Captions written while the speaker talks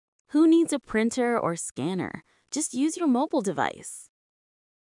Who needs a printer or scanner? Just use your mobile device.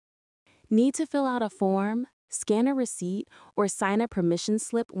 Need to fill out a form, scan a receipt, or sign a permission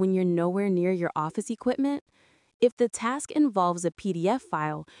slip when you're nowhere near your office equipment? If the task involves a PDF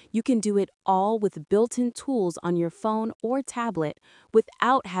file, you can do it all with built-in tools on your phone or tablet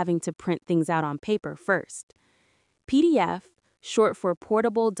without having to print things out on paper first. PDF, short for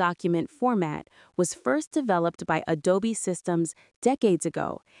Portable Document Format, was first developed by Adobe Systems decades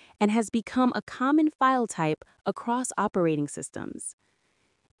ago and has become a common file type across operating systems.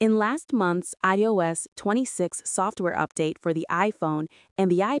 In last month's iOS 26 software update for the iPhone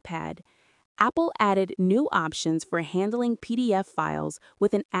and the iPad, Apple added new options for handling PDF files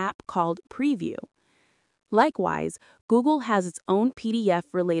with an app called Preview. Likewise, Google has its own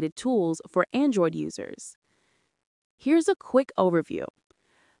PDF-related tools for Android users. Here's a quick overview.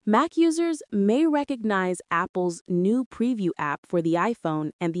 Mac users may recognize Apple's new Preview app for the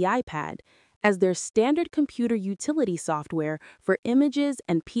iPhone and the iPad as their standard computer utility software for images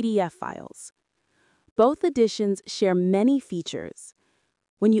and PDF files. Both editions share many features.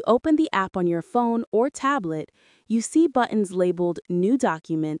 When you open the app on your phone or tablet, you see buttons labeled New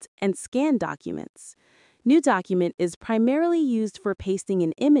Document and Scan Documents. New Document is primarily used for pasting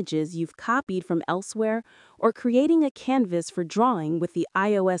in images you've copied from elsewhere or creating a canvas for drawing with the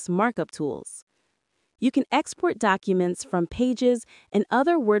iOS markup tools. You can export documents from Pages and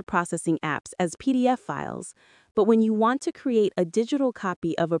other word processing apps as PDF files, but when you want to create a digital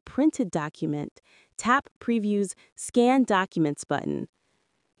copy of a printed document, tap Preview's Scan Documents button.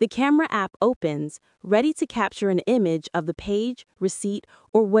 The camera app opens, ready to capture an image of the page, receipt,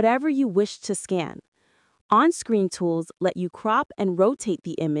 or whatever you wish to scan. On-screen tools let you crop and rotate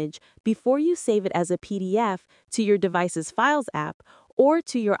the image before you save it as a PDF to your device's Files app or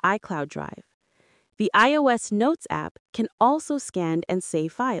to your iCloud drive. The iOS Notes app can also scan and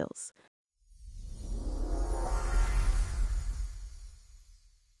save files.